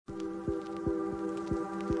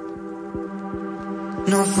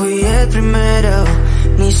No fui el primero,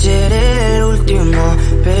 ni seré el último,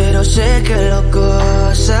 pero sé que lo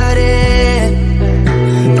gozaré.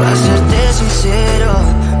 Para serte sincero,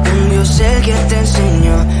 un Dios el que te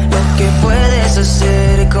enseñó lo que puedes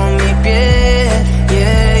hacer con mi piel.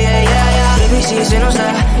 Baby, si se nos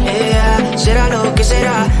da, será lo que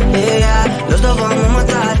será, los dos vamos a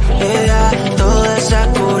matar, toda esa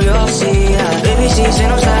curiosidad. Baby, si se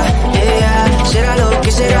nos da, será lo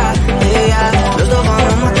que será, los dos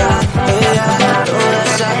vamos a matar, toda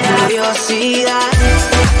esa curiosidad.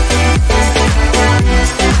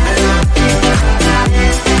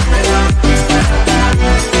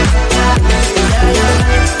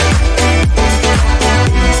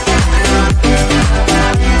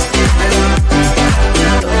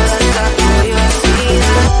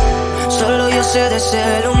 De ese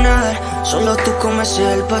lunar, solo tú comes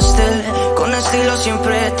el pastel. Con estilo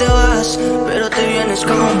siempre te vas, pero te vienes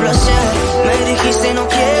con un placer. Me dijiste no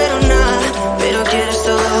quiero nada, pero quieres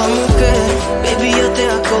todo, mujer. Baby, yo te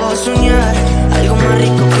hago soñar algo más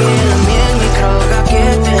rico que la miel, mi droga que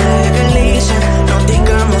te legalice. No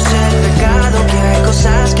digamos el pecado, que hay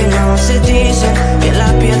cosas que no se dicen. Y en la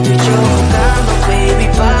piel tú y yo jugando, baby,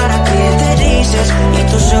 ¿para qué te dices? Y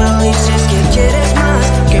tú solo dices que quieres más,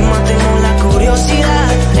 que matemos la curiosidad.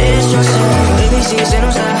 Eso hacemos, baby, si se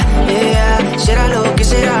nos da, será lo que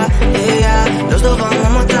será, los dos vamos a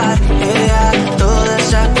matar, toda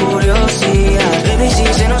esa curiosidad. Baby, si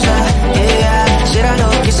se nos da, será lo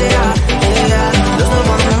que será, los dos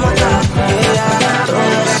vamos a matar,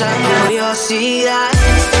 toda esa curiosidad.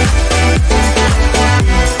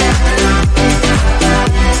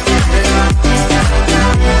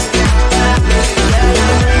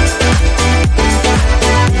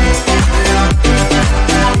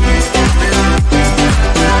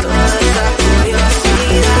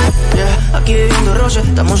 Aquí viviendo roce,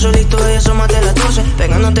 estamos solitos y eso más de las 12.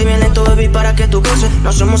 Pegándote bien lento, baby, para que tú goces.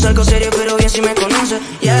 No somos algo serio, pero bien si me conoces.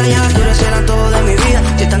 Ya, tú eres el antojo de mi vida.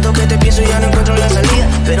 Si tanto que te pienso ya no encuentro la salida.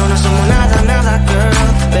 Pero no somos nada, nada,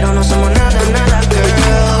 girl. Pero no somos nada, nada, girl.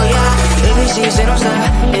 Baby, si se nos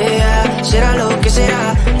da, será lo que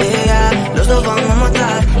será, los dos vamos a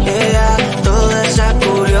matar, toda esa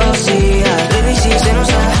curiosidad. Baby, si se nos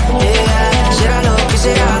da, será lo que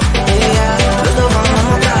será, los dos vamos a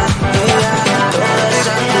matar, toda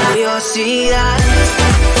esa curiosidad.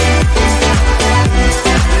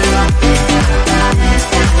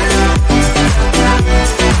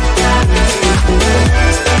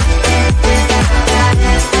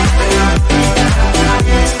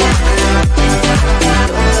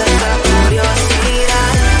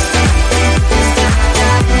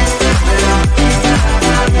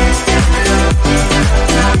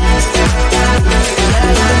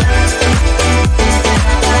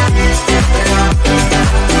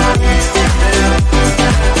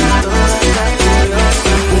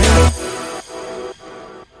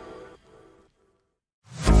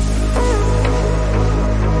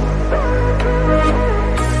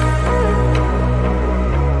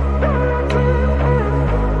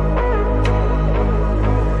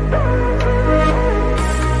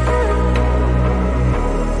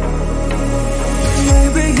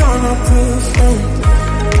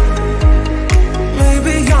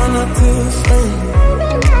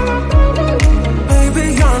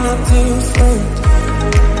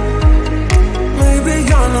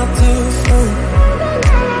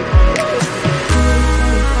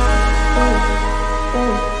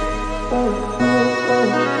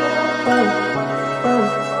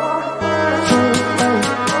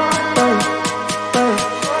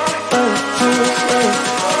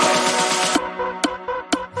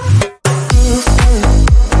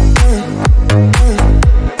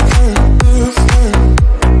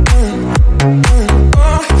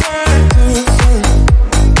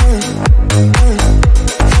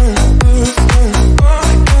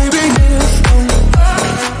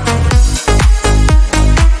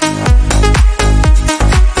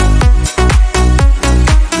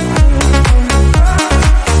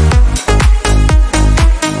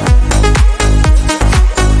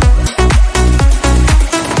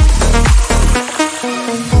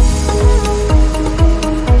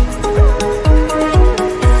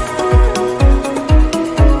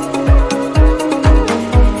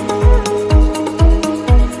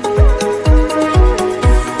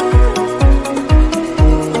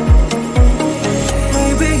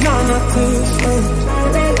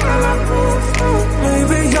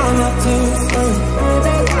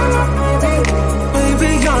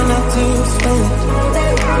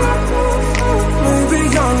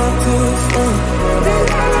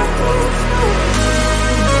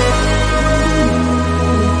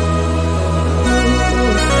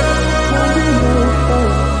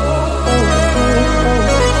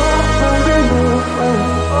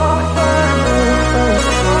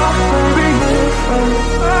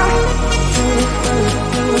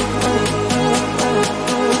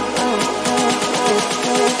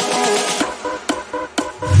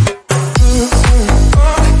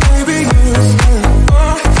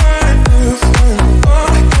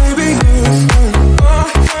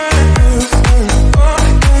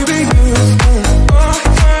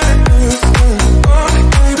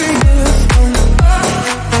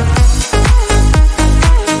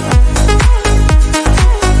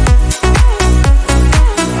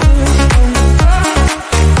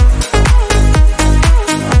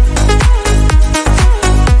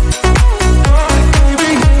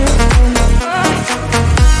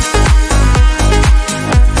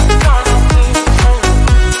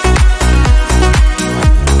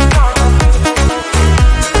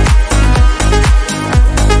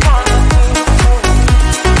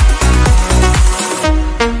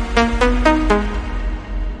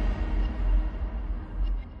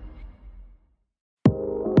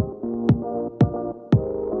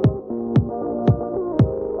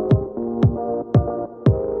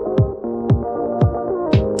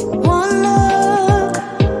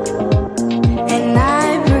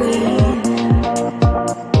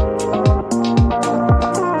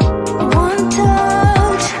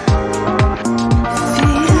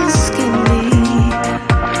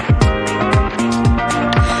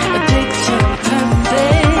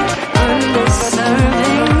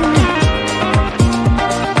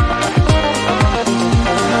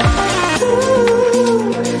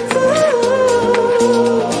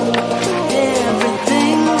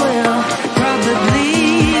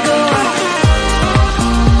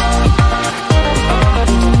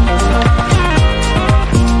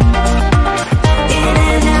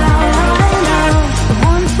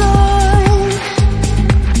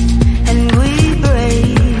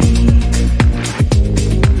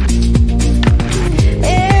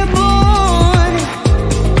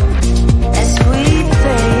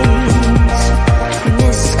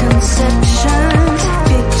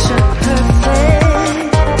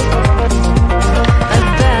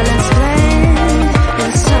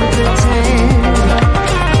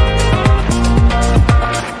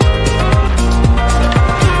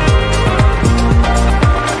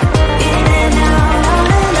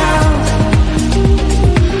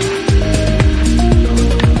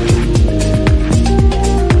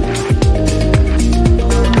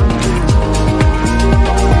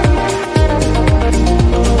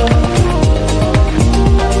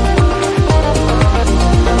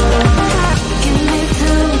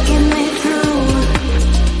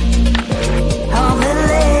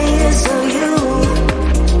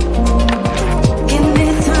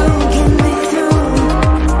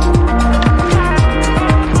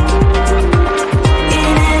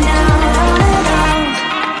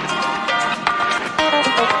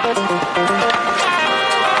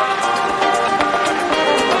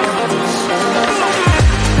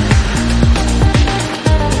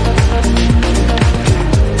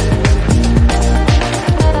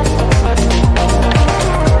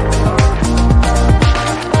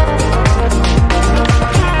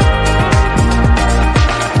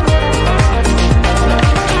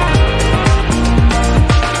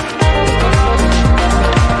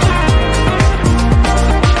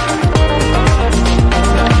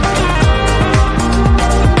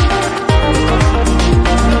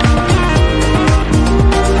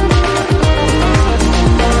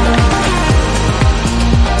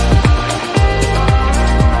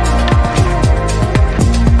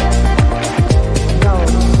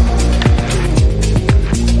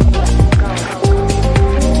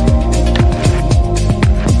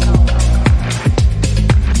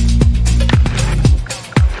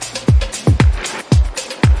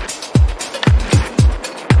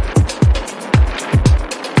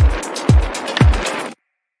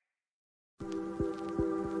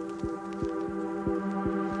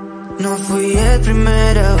 No fui el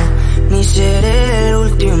primero, ni seré el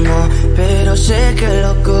último, pero sé que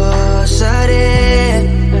lo gozaré.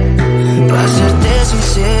 Para serte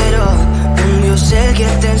sincero, un Dios el que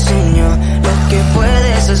te enseñó lo que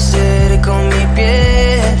puedes hacer con mi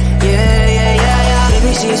piel.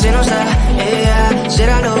 Baby, si se nos da,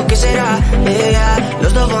 será lo que será,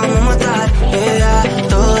 los dos vamos a matar,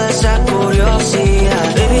 toda esa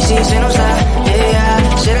curiosidad. Baby, si se nos da,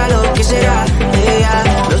 será lo que será,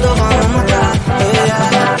 los dos vamos a matar,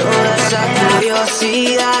 toda esa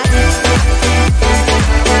curiosidad.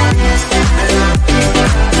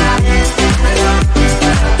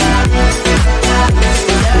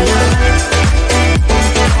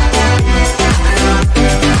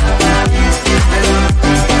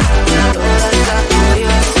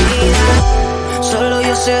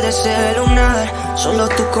 De ese lunar, solo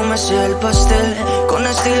tú comes el pastel. Con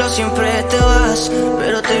estilo siempre te vas,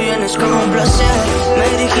 pero te vienes con un placer. Me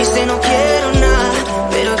dijiste no quiero nada,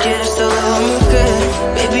 pero quieres todo, mujer.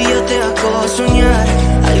 Baby, yo te hago soñar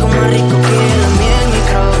algo más rico que la miel, mi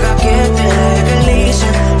droga que te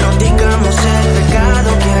legalicen. No digamos el pecado,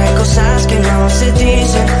 que hay cosas que no se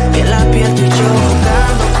dicen. Y en la piel tú y yo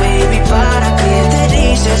jugando, baby, ¿para qué te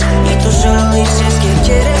dices? Y tú solo dices que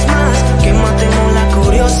quieres más, que matemos la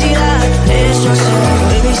curiosidad. Eso hacemos,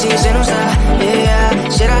 baby, si se nos da,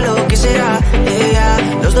 será lo que será,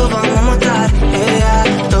 los dos vamos a matar,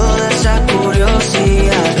 toda esa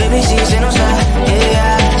curiosidad. Baby, si se nos da,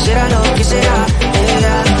 será lo que será,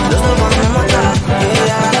 los dos vamos a matar,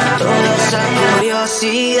 toda esa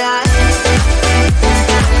curiosidad.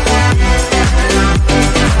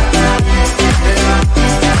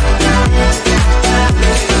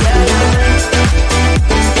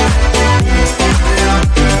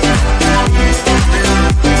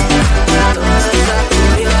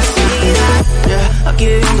 Aquí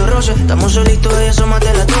bebiendo roce, estamos solitos, ella son más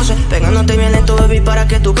de las 12. Pegándote bien lento, baby, para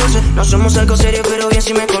que tú goces. No somos algo serio, pero bien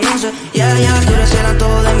si me conoces. Tú eres el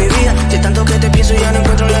todo de mi vida. Si tanto que te pienso ya no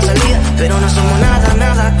encuentro la salida. Pero no somos nada,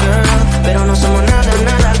 nada, girl. Pero no somos nada,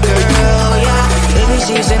 nada, girl. Baby,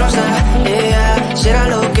 si se nos da, será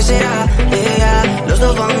lo que será, los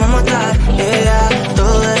dos vamos a matar,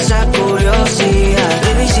 toda esa curiosidad.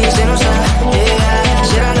 Baby, si se nos da,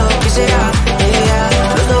 será lo que será,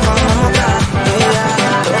 los dos vamos a matar,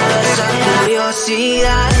 toda esa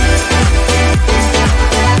curiosidad.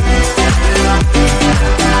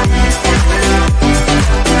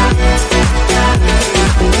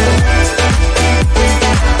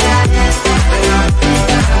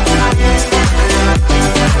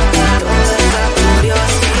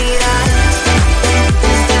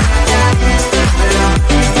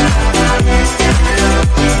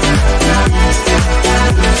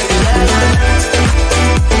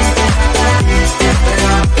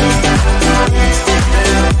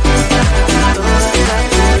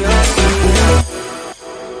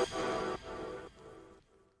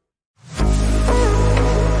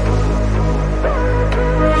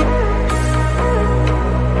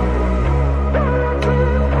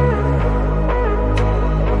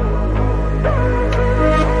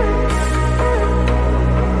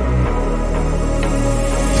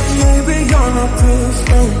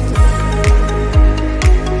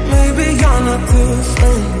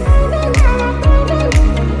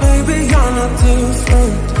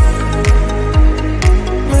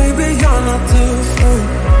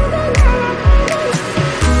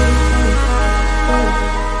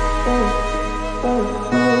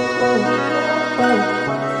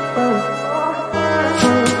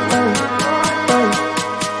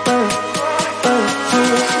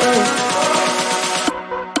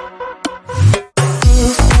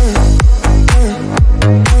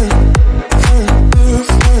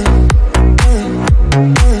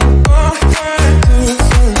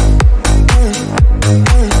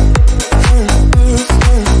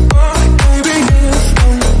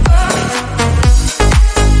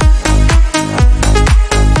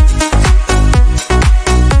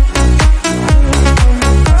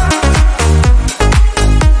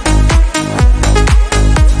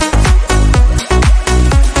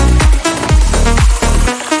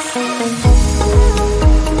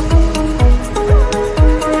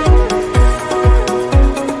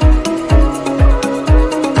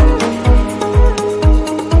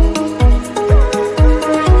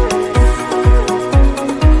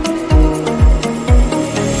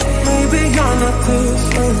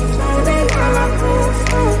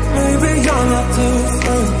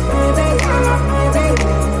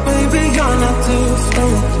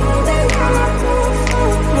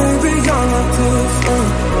 Maybe you're not too